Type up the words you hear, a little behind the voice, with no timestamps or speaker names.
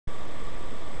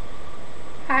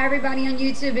Hi everybody on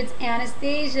YouTube, it's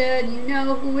Anastasia. You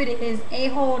know who it is,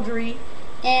 Ahauldri.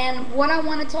 And what I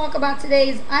want to talk about today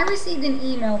is I received an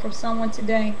email from someone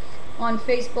today on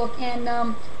Facebook, and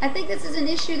I think this is an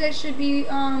issue that should be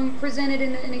presented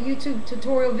in a YouTube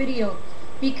tutorial video,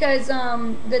 because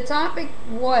the topic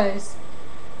was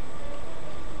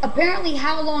apparently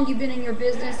how long you've been in your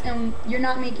business and you're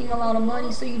not making a lot of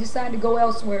money, so you decide to go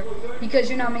elsewhere because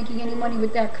you're not making any money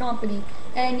with that company.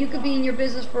 And you could be in your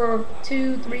business for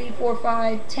 2, 3, 4,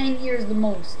 5, 10 years the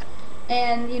most,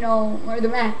 and or the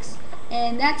max,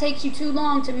 and that takes you too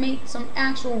long to make some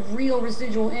actual real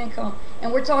residual income.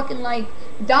 And we're talking like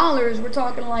dollars, we're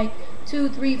talking like 2,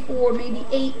 3, 4, maybe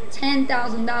 8,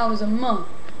 $10,000 a month.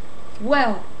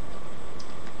 Well,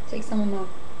 take some of my.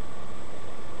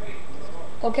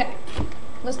 Okay,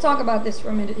 let's talk about this for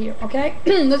a minute here, okay?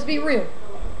 Let's be real.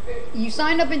 You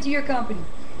signed up into your company.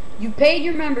 You paid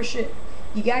your membership.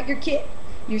 You got your kit.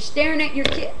 You're staring at your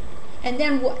kit. And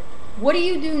then what? What do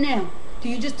you do now? Do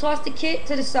you just toss the kit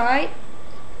to the side?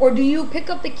 Or do you pick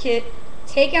up the kit,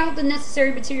 take out the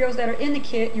necessary materials that are in the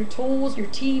kit, your tools, your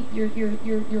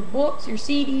your books, your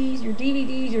CDs, your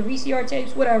DVDs, your VCR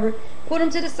tapes, whatever, put them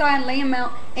to the side, lay them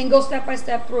out, and go step by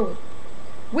step through it?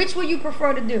 Which would you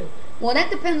prefer to do? Well,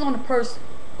 that depends on the person,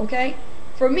 okay?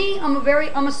 For me, I'm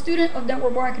a student of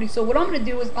network marketing. So what I'm going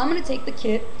to do is I'm going to take the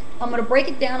kit, I'm going to break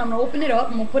it down, I'm going to open it up,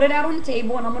 I'm going to put it out on the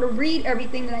table, and I'm going to read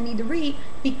everything that I need to read,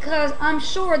 because I'm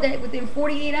sure that within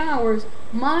 48 hours,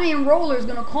 my enroller is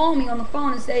going to call me on the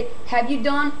phone and say, have you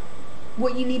done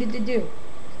what you needed to do?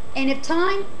 And if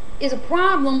time is a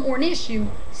problem or an issue,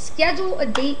 schedule a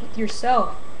date with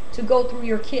yourself to go through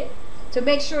your kit, to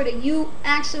make sure that you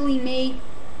actually made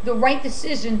the right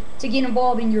decision to get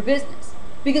involved in your business.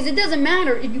 Because it doesn't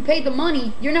matter if you pay the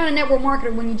money. You're not a network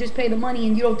marketer when you just pay the money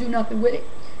and you don't do nothing with it.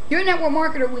 You're a network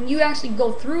marketer when you actually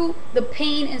go through the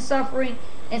pain and suffering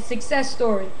and success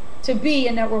story to be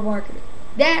a network marketer.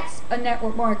 That's a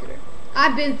network marketer.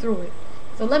 I've been through it.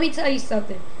 So let me tell you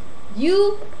something.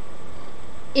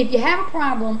 If you have a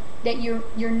problem that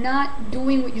you're not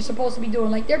doing what you're supposed to be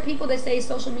doing, like there are people that say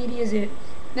social media is it,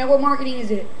 network marketing is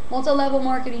it, multi-level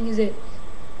marketing is it,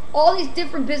 all these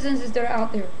different businesses that are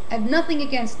out there. I have nothing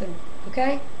against them,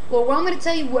 okay? Well, what I'm going to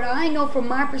tell you, what I know from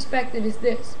my perspective is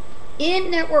this.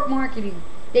 In network marketing,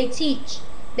 they teach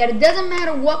that it doesn't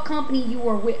matter what company you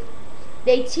are with.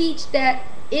 They teach that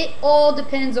it all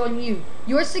depends on you.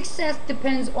 Your success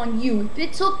depends on you. If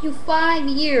it took you 5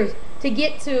 years to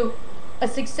get to a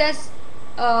success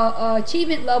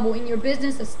achievement level in your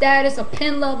business, a status, a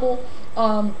pin level,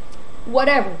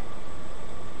 whatever,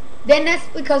 then that's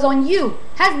because on you.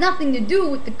 Has nothing to do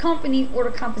with the company or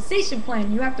the compensation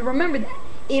plan. You have to remember that.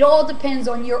 It all depends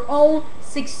on your own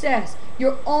success,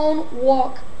 your own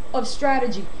walk of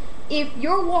strategy. If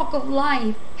your walk of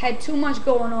life had too much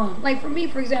going on, like for me,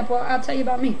 for example, I'll tell you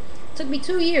about me. It took me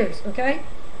 2 years, okay?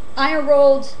 I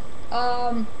enrolled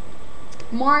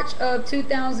March of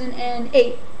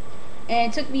 2008,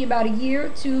 and it took me about a year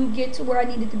to get to where I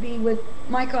needed to be with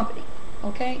my company,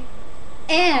 okay?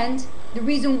 And the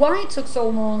reason why it took so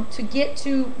long to get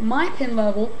to my pin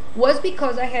level was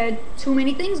because I had too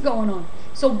many things going on.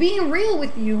 So being real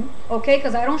with you, okay,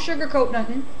 because I don't sugarcoat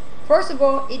nothing. First of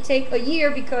all, it took a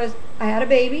year because I had a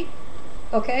baby,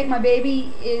 okay? My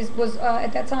baby was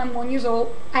at that time 1 year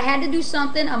old. I had to do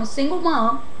something. I'm a single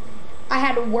mom. I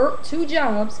had to work 2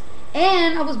 jobs,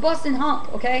 and I was busting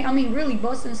hump, okay? I mean, really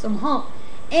busting some hump,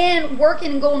 and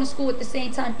working and going to school at the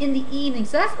same time in the evening.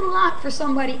 So that's a lot for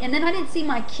somebody. And then I didn't see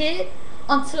my kid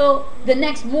until the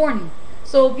next morning.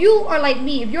 So if you are like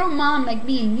me, if you're a mom like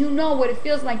me, and you know what it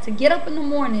feels like to get up in the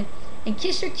morning and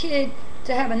kiss your kid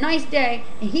to have a nice day,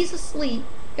 and he's asleep,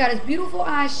 got his beautiful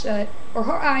eyes shut, or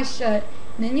her eyes shut,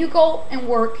 and then you go and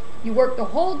work. You work the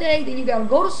whole day, then you got to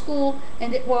go to school,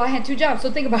 and well, I had 2 jobs,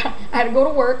 so think about it. I had to go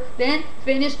to work, then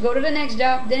finish, go to the next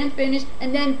job, then finish,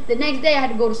 and then the next day I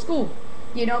had to go to school,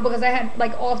 because I had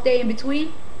like off day in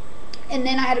between, and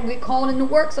then I had to get called into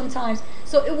work sometimes.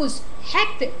 So it was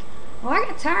hectic. Well, I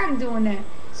got tired of doing that.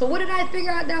 So what did I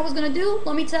figure out that I was going to do?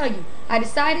 Let me tell you. I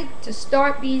decided to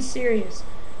start being serious.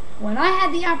 When I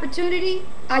had the opportunity,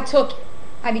 I took it.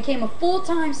 I became a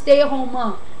full-time stay-at-home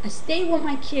mom. I stayed with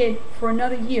my kid for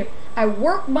another year. I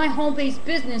worked my home-based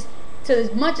business to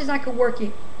as much as I could work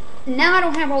it. Now I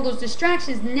don't have all those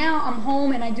distractions. Now I'm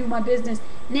home and I do my business.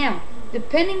 Now,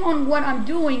 depending on what I'm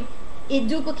doing, it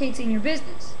duplicates in your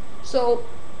business. So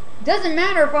doesn't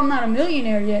matter if I'm not a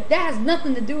millionaire yet. That has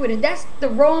nothing to do with it. That's the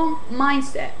wrong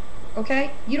mindset,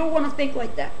 okay? You don't want to think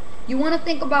like that. You want to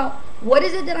think about, what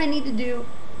is it that I need to do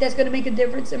that's going to make a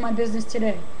difference in my business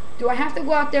today? Do I have to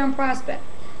go out there and prospect?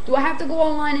 Do I have to go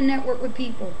online and network with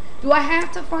people? Do I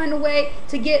have to find a way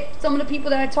to get some of the people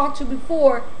that I talked to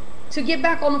before to get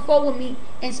back on the phone with me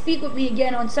and speak with me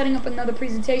again on setting up another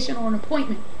presentation or an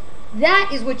appointment? That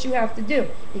is what you have to do.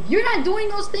 If you're not doing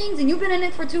those things and you've been in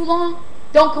it for too long,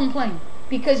 don't complain.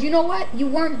 Because you know what? You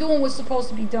weren't doing what's supposed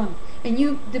to be done. And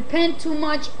you depend too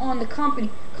much on the company.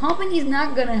 Company's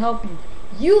not going to help you.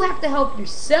 You have to help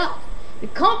yourself. The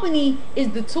company is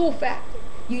the tool factor.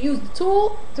 You use the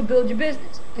tool to build your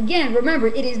business. Again, remember,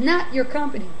 it is not your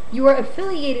company. You are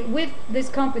affiliated with this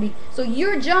company. So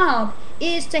your job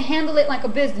is to handle it like a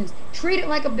business. Treat it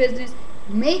like a business.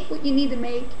 Make what you need to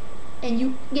make. And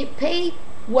you get paid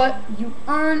what you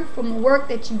earn from the work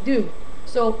that you do.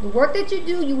 So the work that you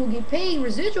do, you will get paid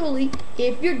residually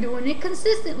if you're doing it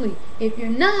consistently. If you're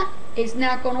not, it's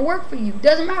not going to work for you.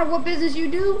 Doesn't matter what business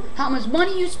you do, how much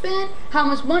money you spend, how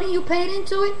much money you paid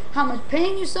into it, how much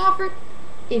pain you suffered.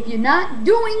 If you're not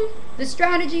doing the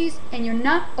strategies and you're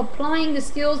not applying the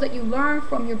skills that you learned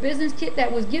from your business kit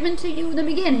that was given to you in the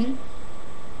beginning,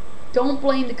 don't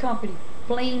blame the company.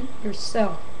 Blame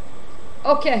yourself.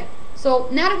 Okay, so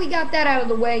now that we got that out of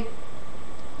the way,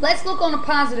 let's look on a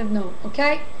positive note,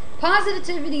 okay?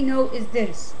 Positivity note is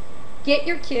this. Get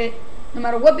your kit, no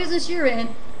matter what business you're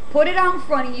in, put it out in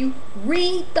front of you,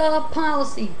 read the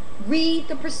policy, read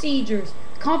the procedures.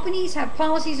 Companies have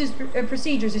policies and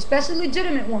procedures, especially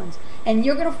legitimate ones, and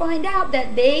you're going to find out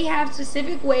that they have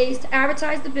specific ways to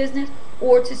advertise the business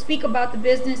or to speak about the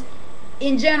business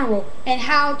in general, and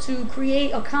how to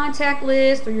create a contact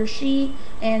list or your sheet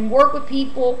and work with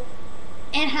people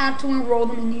and how to enroll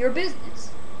them into your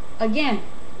business. Again,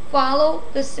 follow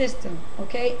the system,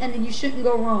 okay? And then you shouldn't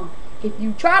go wrong. If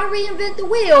you try to reinvent the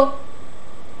wheel,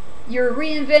 you're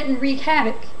reinventing wreak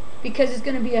havoc, because it's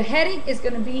going to be a headache. It's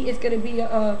going to be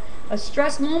a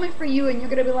stress moment for you, and you're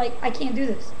going to be like, I can't do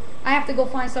this. I have to go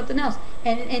find something else.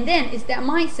 And then it's that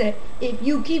mindset. If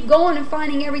you keep going and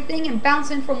finding everything and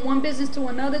bouncing from one business to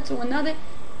another,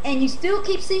 and you still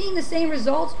keep seeing the same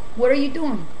results, what are you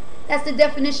doing? That's the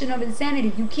definition of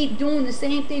insanity. You keep doing the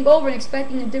same thing over and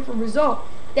expecting a different result.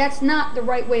 That's not the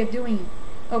right way of doing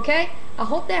it. Okay? I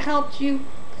hope that helped you.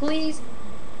 Please,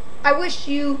 I wish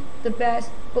you the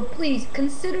best, but please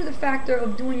consider the factor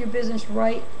of doing your business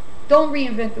right. Don't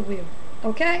reinvent the wheel.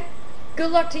 Okay?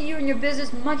 Good luck to you and your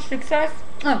business. Much success.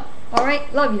 All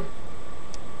right? Love you.